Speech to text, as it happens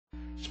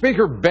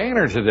Speaker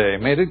Boehner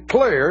today made it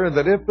clear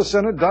that if the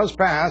Senate does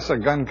pass a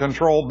gun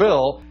control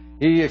bill,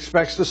 he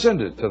expects to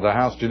send it to the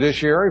House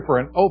Judiciary for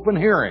an open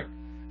hearing.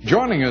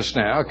 Joining us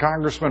now,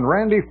 Congressman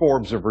Randy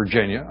Forbes of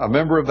Virginia, a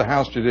member of the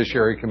House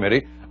Judiciary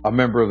Committee, a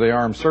member of the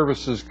Armed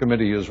Services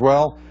Committee as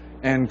well.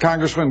 And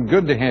Congressman,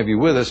 good to have you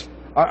with us.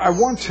 I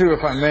want to,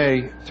 if I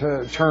may,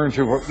 turn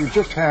to what we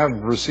just have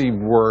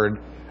received word.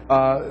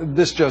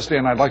 This just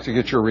in, I'd like to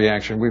get your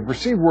reaction. We've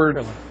received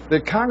word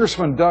that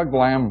Congressman Doug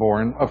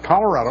Lamborn of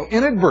Colorado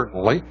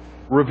inadvertently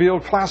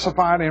revealed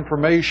classified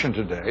information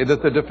today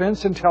that the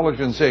Defense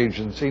Intelligence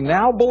Agency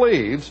now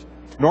believes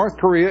North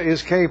Korea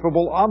is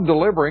capable of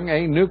delivering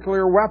a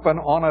nuclear weapon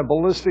on a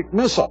ballistic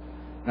missile.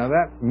 Now,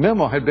 that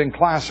memo had been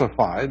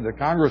classified. The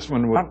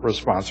congressman was not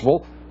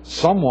responsible.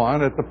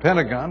 Someone at the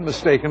Pentagon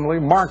mistakenly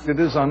marked it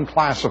as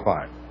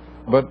unclassified.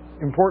 But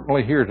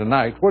importantly here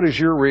tonight, what is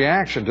your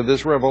reaction to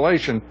this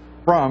revelation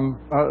from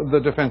the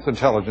Defense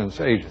Intelligence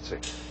Agency?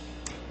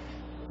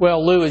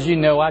 Well, Lou, as you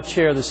know, I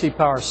chair the Sea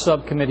Power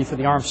Subcommittee for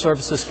the Armed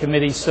Services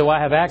Committee, so I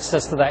have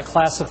access to that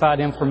classified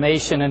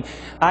information, and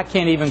I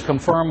can't even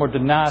confirm or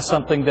deny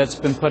something that's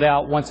been put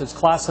out once it's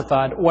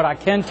classified. What I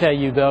can tell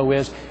you, though,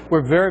 is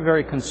we're very,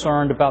 very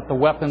concerned about the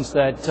weapons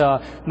that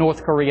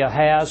North Korea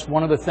has.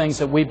 One of the things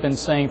that we've been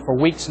saying for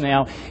weeks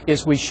now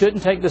is we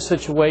shouldn't take the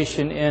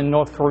situation in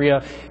North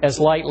Korea as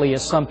lightly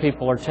as some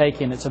people are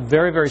taking. It's a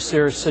very, very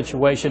serious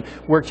situation.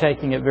 We're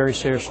taking it very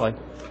seriously.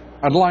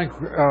 I'd like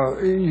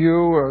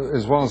you,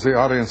 as well as the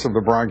audience of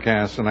the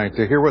broadcast tonight,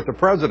 to hear what the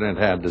President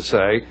had to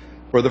say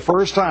for the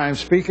first time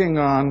speaking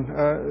on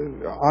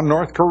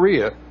North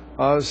Korea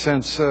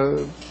since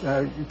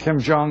Kim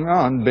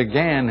Jong-un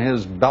began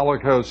his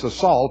bellicose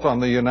assault on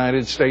the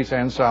United States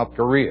and South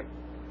Korea.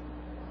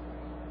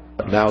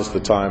 Now's the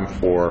time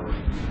for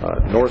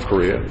North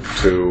Korea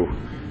to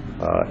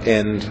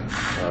end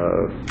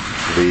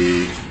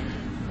the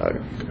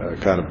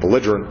kind of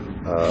belligerent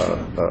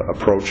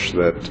approach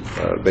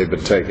that they've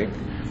been taking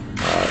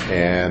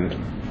and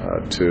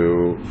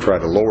to try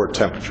to lower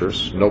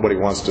temperatures. Nobody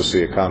wants to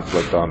see a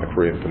conflict on the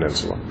Korean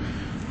Peninsula.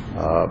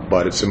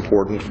 But it's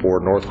important for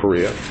North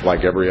Korea,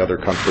 like every other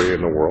country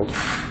in the world,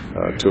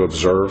 to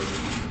observe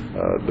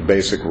the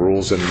basic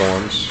rules and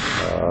norms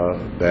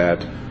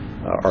that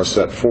are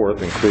set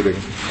forth, including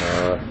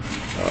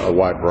a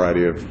wide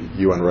variety of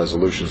UN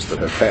resolutions that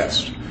have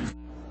passed.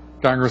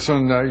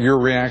 Congressman, your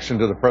reaction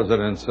to the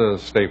President's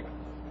statement?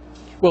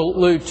 Well,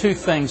 Lou, two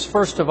things.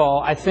 First of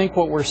all, I think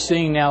what we're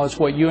seeing now is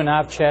what you and I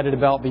have chatted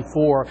about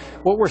before.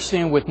 What we're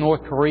seeing with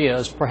North Korea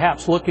is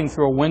perhaps looking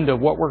through a window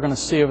of what we're going to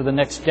see over the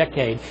next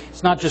decade.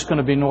 It's not just going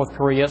to be North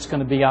Korea. It's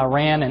going to be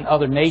Iran and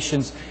other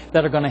nations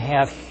that are going to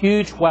have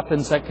huge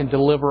weapons that can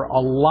deliver a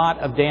lot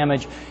of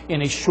damage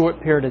in a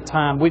short period of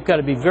time. We've got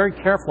to be very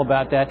careful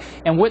about that.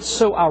 And what's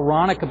so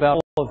ironic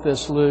about of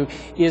this, Lou,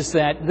 is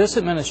that this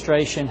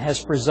administration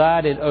has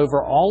presided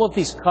over all of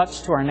these cuts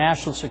to our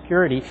national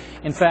security.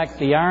 In fact,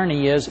 the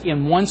irony is,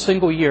 in one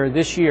single year,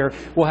 this year,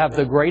 we'll have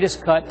the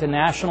greatest cut to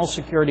national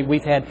security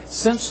we've had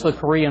since the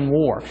Korean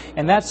War.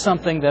 And that's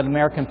something that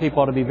American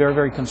people ought to be very,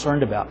 very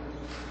concerned about.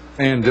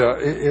 And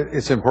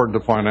it's important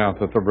to point out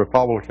that the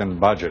Republican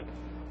budget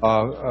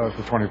for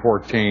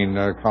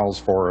 2014 calls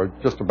for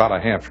just about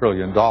 $500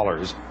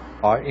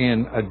 billion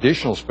in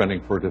additional spending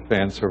for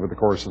defense over the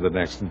course of the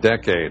next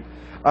decade.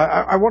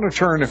 I want to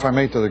turn, if I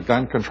may, to the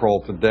gun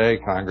control today,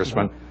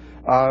 Congressman.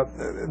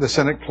 The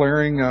Senate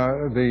clearing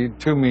the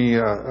Toomey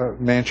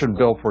Manchin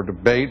bill for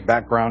debate,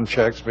 background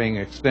checks being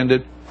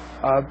extended.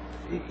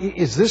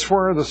 Is this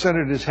where the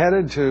Senate is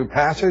headed, to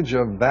passage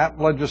of that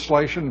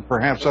legislation,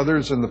 perhaps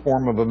others in the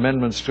form of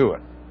amendments to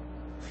it?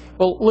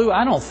 Well, Lou,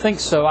 I don't think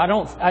so.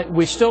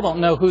 We still don't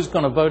know who's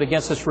going to vote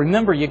against this.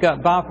 Remember, you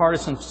got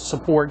bipartisan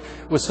support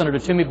with Senator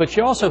Toomey, but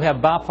you also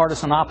have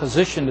bipartisan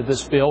opposition to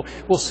this bill.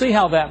 We'll see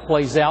how that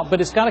plays out,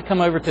 but it's got to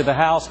come over to the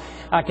House.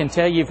 I can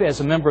tell you, as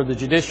a member of the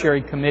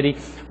Judiciary Committee,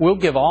 we'll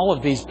give all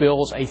of these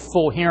bills a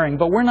full hearing,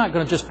 but we're not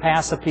going to just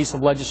pass a piece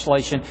of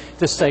legislation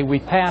to say we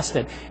passed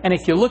it. And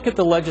if you look at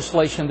the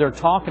legislation they're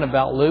talking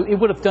about, Lou, it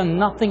would have done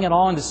nothing at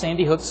all in the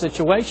Sandy Hook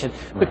situation,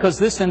 because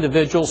this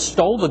individual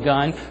stole the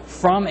gun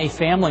from a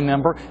family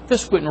member.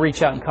 This wouldn't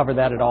reach out and cover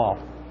that at all.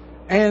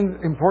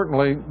 And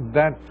importantly,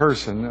 that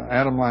person,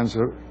 Adam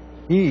Lanza,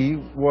 he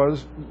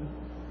was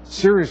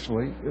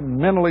seriously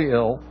mentally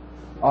ill,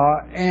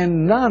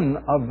 and none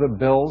of the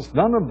bills,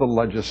 none of the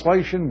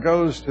legislation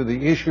goes to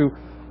the issue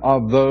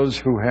of those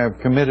who have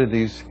committed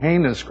these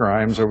heinous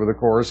crimes over the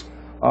course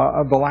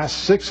of the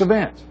last 6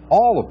 events.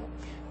 All of them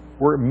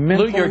were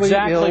mentally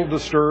ill,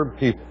 disturbed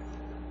people.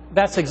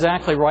 That's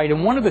exactly right.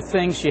 And one of the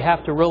things you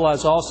have to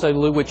realize also,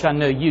 Lou, which I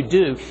know you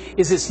do,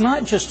 is it's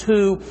not just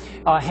who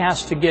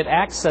has to get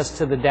access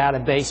to the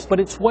database, but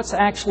it's what's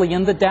actually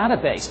in the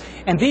database.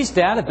 And these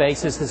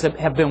databases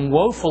have been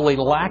woefully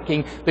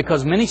lacking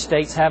because many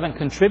states haven't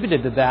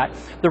contributed to that.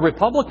 The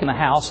Republican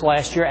House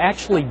last year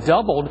actually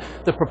doubled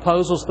the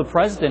proposals the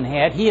president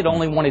had. He had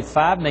only wanted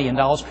 $5 million.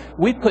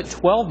 We put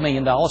 $12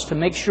 million to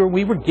make sure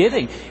we were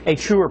getting a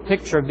truer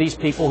picture of these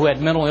people who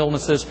had mental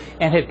illnesses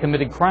and had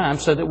committed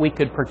crimes so that we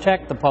could protect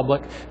protect the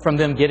public from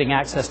them getting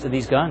access to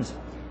these guns.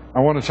 I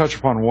want to touch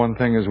upon one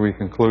thing as we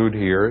conclude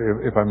here,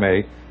 if I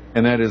may,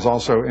 and that is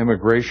also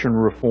immigration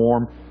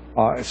reform,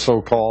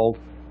 so-called.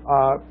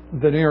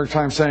 The New York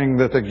Times saying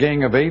that the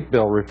Gang of Eight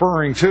bill,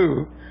 referring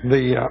to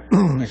the,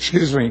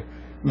 excuse me,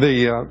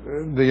 the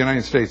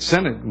United States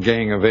Senate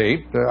Gang of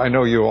Eight, I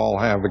know you all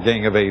have a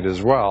Gang of Eight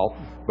as well,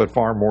 but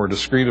far more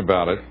discreet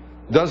about it,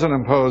 doesn't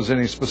impose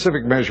any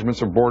specific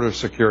measurements of border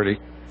security.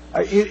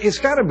 It's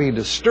got to be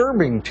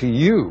disturbing to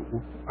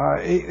you,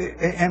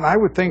 and I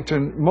would think to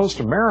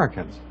most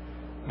Americans,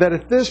 that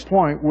at this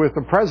point, with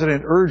the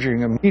president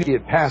urging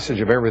immediate passage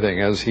of everything,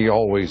 as he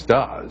always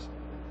does,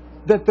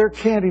 that there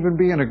can't even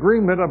be an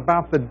agreement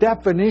about the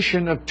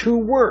definition of two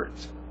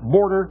words,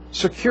 border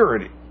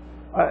security.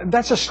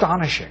 That's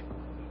astonishing.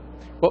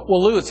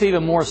 Well, Lou, it's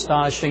even more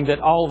astonishing that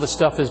all of the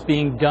stuff is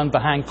being done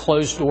behind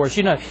closed doors.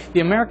 You know, the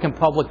American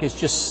public is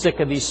just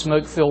sick of these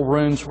smoke-filled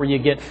rooms where you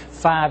get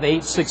 5,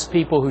 8, 6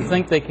 people who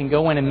think they can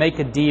go in and make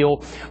a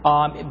deal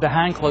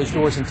behind closed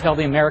doors and tell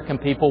the American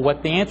people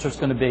what the answer is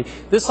going to be.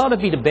 This ought to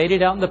be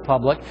debated out in the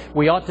public.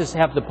 We ought to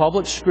have the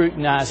public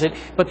scrutinize it.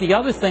 But the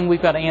other thing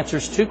we've got to answer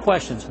is 2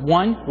 questions.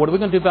 One, what are we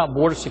going to do about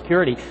border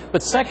security?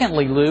 But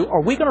secondly, Lou,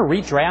 are we going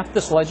to redraft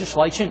this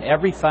legislation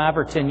every 5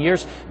 or 10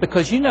 years?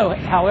 Because you know,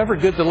 however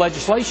good the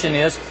legislation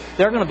is,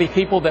 there are going to be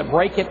people that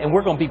break it, and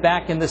we're going to be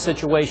back in this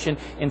situation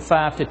in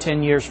 5 to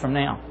 10 years from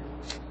now.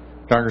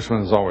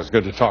 Congressman, as always,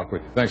 good to talk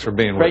with you. Thanks for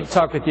being with us. Great to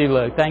talk with you,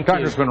 Lou. Thank you.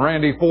 Congressman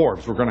Randy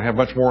Forbes. We're going to have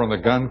much more on the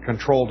gun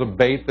control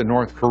debate, the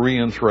North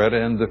Korean threat,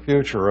 and the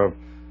future of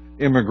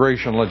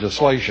immigration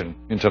legislation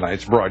in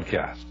tonight's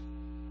broadcast.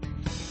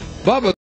 Bubba.